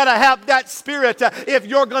 You've got to have that spirit if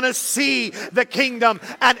you're going to see the kingdom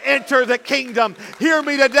and enter the kingdom. Hear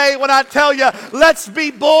me today when I tell you, let's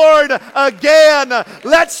be born again.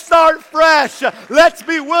 Let's start fresh. Let's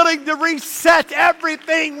be willing to reset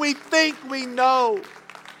everything we think we know.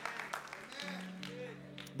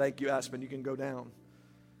 Thank you, Aspen. You can go down.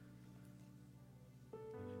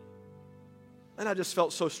 And I just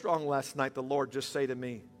felt so strong last night, the Lord just say to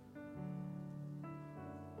me,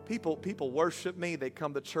 people worship me, they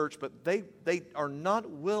come to church, but they are not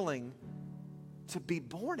willing to be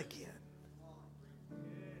born again.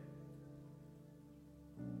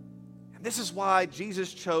 And this is why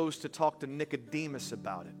Jesus chose to talk to Nicodemus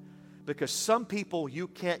about it. Because some people you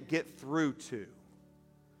can't get through to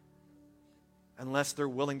unless they're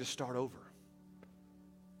willing to start over.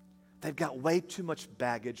 They've got way too much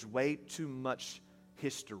baggage, way too much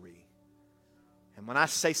history. And when I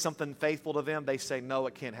say something faithful to them, they say, no,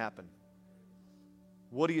 it can't happen.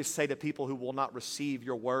 What do you say to people who will not receive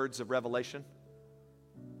your words of revelation?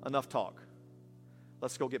 Enough talk.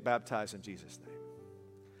 Let's go get baptized in Jesus' name.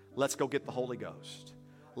 Let's go get the Holy Ghost.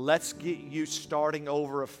 Let's get you starting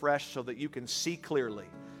over afresh so that you can see clearly,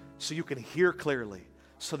 so you can hear clearly,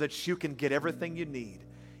 so that you can get everything you need.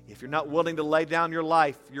 If you're not willing to lay down your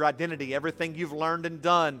life, your identity, everything you've learned and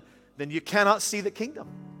done, then you cannot see the kingdom.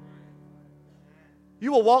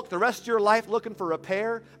 You will walk the rest of your life looking for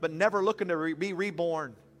repair, but never looking to be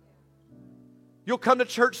reborn. You'll come to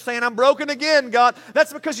church saying, I'm broken again, God.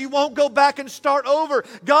 That's because you won't go back and start over.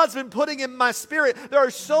 God's been putting in my spirit. There are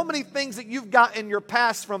so many things that you've got in your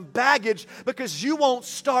past from baggage because you won't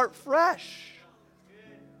start fresh.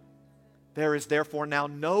 There is therefore now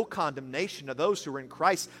no condemnation to those who are in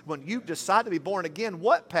Christ when you decide to be born again.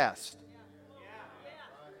 What past?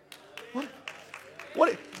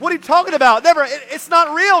 What are you talking about? It's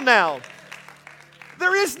not real now.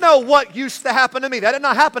 There is no what used to happen to me. That did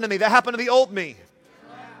not happen to me. That happened to the old me.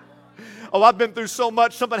 Oh, I've been through so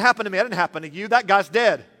much. Something happened to me. That didn't happen to you. That guy's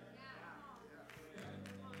dead.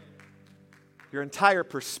 Your entire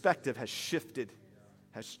perspective has shifted,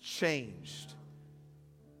 has changed.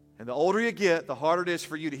 And the older you get, the harder it is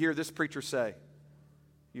for you to hear this preacher say,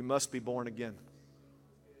 you must be born again.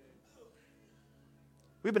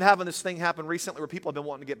 We've been having this thing happen recently where people have been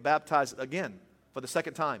wanting to get baptized again for the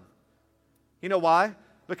second time. You know why?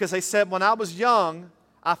 Because they said, when I was young,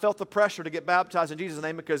 I felt the pressure to get baptized in Jesus'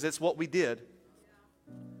 name because it's what we did.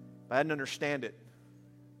 But I didn't understand it.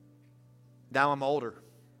 Now I'm older.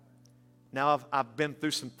 Now I've been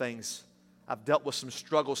through some things. I've dealt with some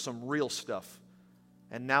struggles, some real stuff.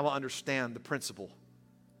 And now I understand the principle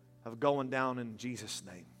of going down in Jesus'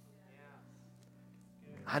 name.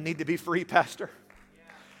 I need to be free, Pastor.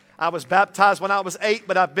 I was baptized when I was 8,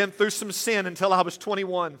 but I've been through some sin until I was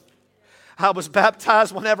 21. I was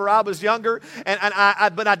baptized whenever I was younger,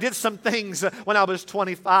 but I did some things when I was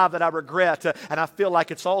 25 that I regret, and I feel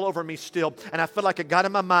like it's all over me still, and I feel like it got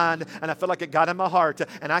in my mind, and I feel like it got in my heart,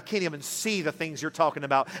 and I can't even see the things you're talking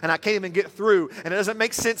about, and I can't even get through, and it doesn't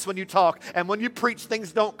make sense when you talk, and when you preach,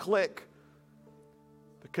 things don't click,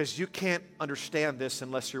 because you can't understand this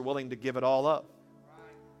unless you're willing to give it all up.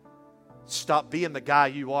 Stop being the guy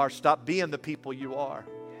you are. Stop being the people you are.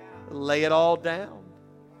 Lay it all down.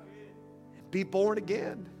 Be born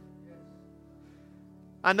again.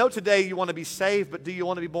 I know today you want to be saved, but do you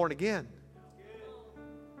want to be born again?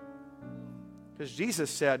 Because Jesus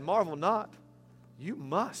said, marvel not, you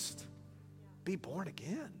must be born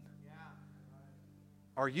again.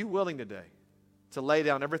 Are you willing today to lay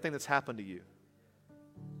down everything that's happened to you?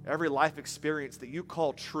 Every life experience that you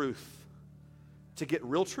call truth to get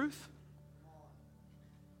real truth?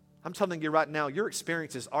 I'm telling you right now, your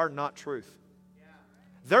experiences are not truth.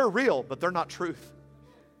 They're real, but they're not truth.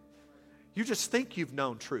 You just think you've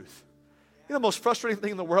known truth. You know, the most frustrating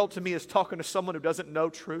thing in the world to me is talking to someone who doesn't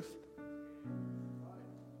know truth.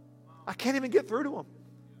 I can't even get through to them.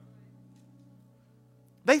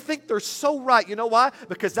 They think they're so right. You know why?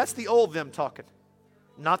 Because that's the old them talking,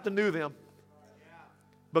 not the new them.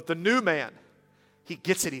 But the new man, he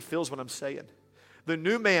gets it. He feels what I'm saying. The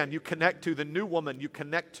new man you connect to, the new woman you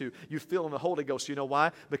connect to, you feel in the Holy Ghost. You know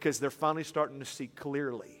why? Because they're finally starting to see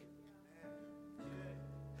clearly.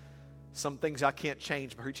 Some things I can't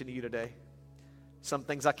change preaching to you today. Some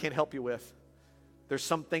things I can't help you with. There's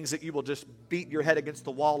some things that you will just beat your head against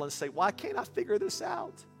the wall and say, why can't I figure this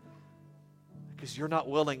out? Because you're not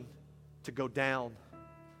willing to go down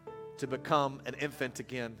to become an infant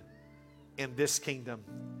again in this kingdom.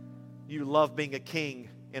 You love being a king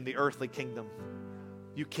in the earthly kingdom.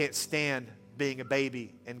 You can't stand being a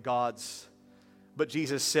baby in God's. But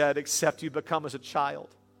Jesus said, except you become as a child,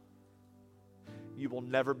 you will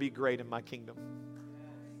never be great in my kingdom.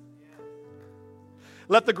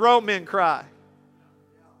 Let the grown men cry.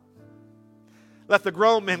 Let the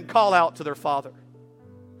grown men call out to their father.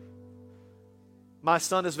 My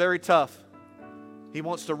son is very tough. He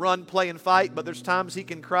wants to run, play, and fight, but there's times he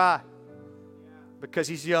can cry because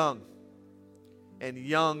he's young. And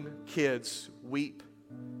young kids weep.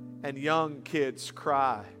 And young kids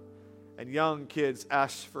cry. And young kids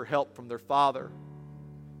ask for help from their father.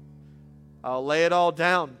 I'll lay it all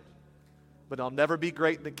down, but I'll never be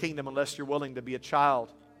great in the kingdom unless you're willing to be a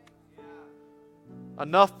child.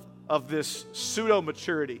 Enough of this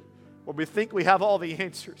pseudo-maturity where we think we have all the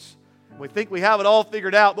answers. We think we have it all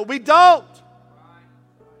figured out, but we don't.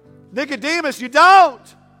 Nicodemus, you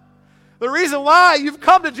don't. The reason why you've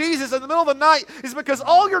come to Jesus in the middle of the night is because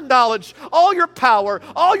all your knowledge, all your power,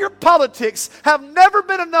 all your politics have never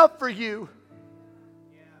been enough for you.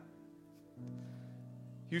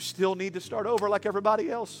 You still need to start over like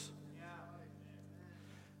everybody else.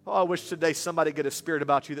 Oh, I wish today somebody get a spirit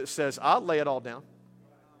about you that says, I'll lay it all down.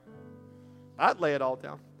 I'd lay it all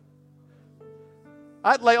down.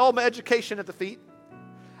 I'd lay all my education at the feet.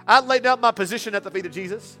 I'd lay down my position at the feet of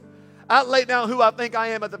Jesus. I'd lay down who I think I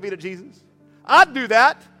am at the feet of Jesus. I'd do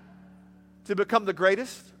that to become the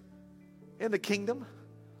greatest in the kingdom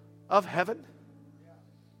of heaven.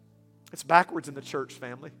 It's backwards in the church,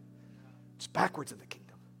 family. It's backwards in the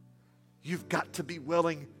kingdom. You've got to be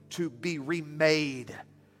willing to be remade,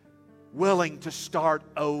 willing to start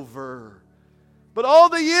over. But all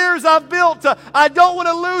the years I've built, I don't want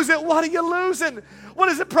to lose it. What are you losing? What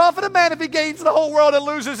does it profit a man if he gains the whole world and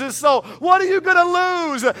loses his soul? What are you going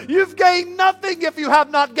to lose? You've gained nothing if you have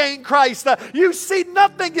not gained Christ. You see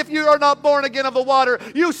nothing if you are not born again of the water.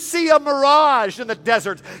 You see a mirage in the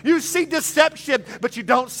desert. You see deception, but you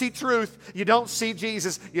don't see truth. You don't see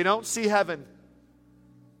Jesus. You don't see heaven.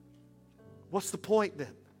 What's the point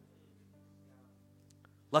then?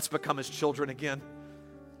 Let's become His children again.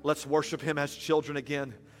 Let's worship Him as children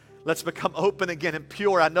again. Let's become open again and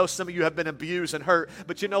pure. I know some of you have been abused and hurt,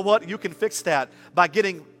 but you know what? You can fix that by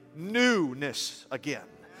getting newness again.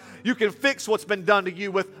 You can fix what's been done to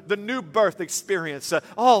you with the new birth experience.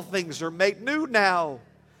 All things are made new now.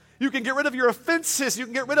 You can get rid of your offenses. You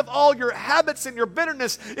can get rid of all your habits and your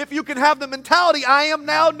bitterness if you can have the mentality, I am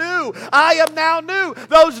now new. I am now new.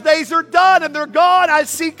 Those days are done and they're gone. I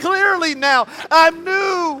see clearly now. I'm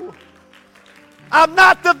new. I'm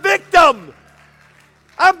not the victim.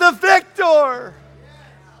 I'm the victor.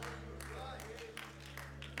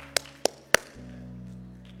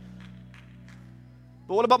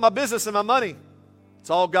 But what about my business and my money?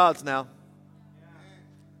 It's all God's now.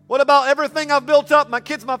 What about everything I've built up, my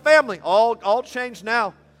kids, my family? All changed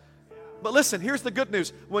now. But listen, here's the good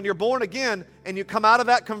news. When you're born again and you come out of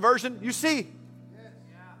that conversion, you see.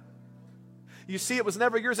 You see it was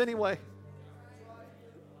never yours anyway.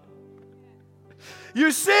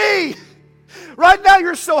 You see. Right now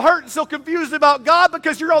you're so hurt and so confused about God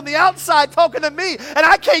because you're on the outside talking to me and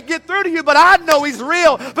I can't get through to you, but I know He's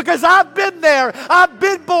real because I've been there. I've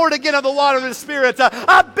been born again of the water of the Spirit.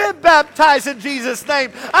 I've been baptized in Jesus'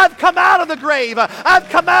 name. I've come out of the grave. I've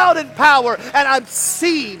come out in power and I've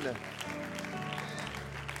seen.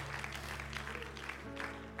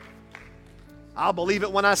 I'll believe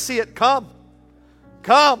it when I see it. Come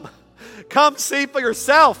see for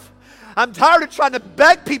yourself. I'm tired of trying to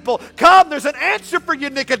beg people. Come, there's an answer for you,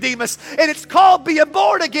 Nicodemus, and it's called being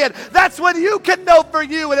born again. That's when you can know for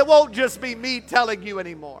you, and it won't just be me telling you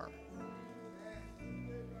anymore.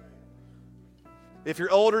 If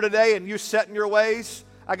you're older today and you're set in your ways,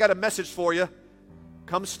 I got a message for you.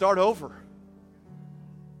 Come start over.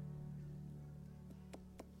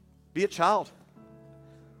 Be a child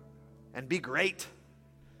and be great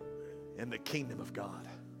in the kingdom of God.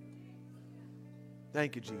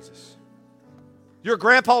 Thank you, Jesus. You're a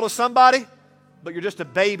grandpa to somebody, but you're just a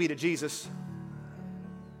baby to Jesus.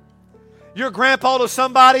 You're a grandpa to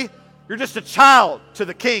somebody, you're just a child to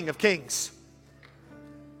the King of Kings.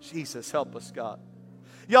 Jesus, help us, God.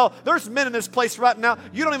 Y'all, there's men in this place right now,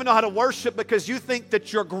 you don't even know how to worship because you think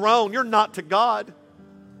that you're grown. You're not to God.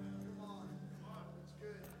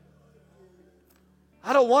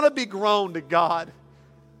 I don't want to be grown to God.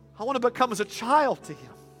 I want to become as a child to Him.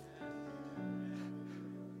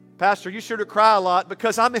 Pastor, you sure do cry a lot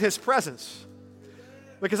because I'm in His presence.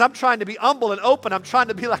 Because I'm trying to be humble and open. I'm trying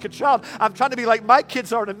to be like a child. I'm trying to be like my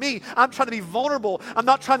kids are to me. I'm trying to be vulnerable. I'm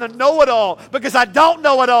not trying to know it all because I don't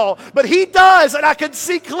know it all. But He does, and I can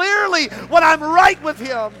see clearly when I'm right with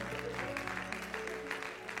Him.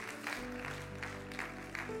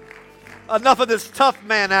 Enough of this tough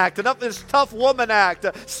man act. Enough of this tough woman act.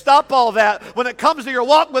 Stop all that. When it comes to your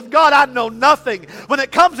walk with God, I know nothing. When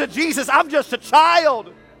it comes to Jesus, I'm just a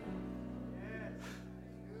child.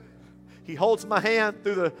 He holds my hand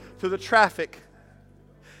through the traffic.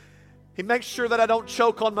 He makes sure that I don't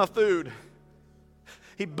choke on my food.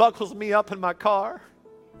 He buckles me up in my car.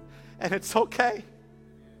 And it's okay.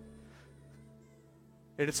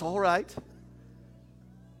 And it's all right.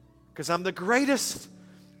 Because I'm the greatest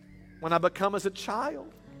when I become as a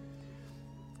child.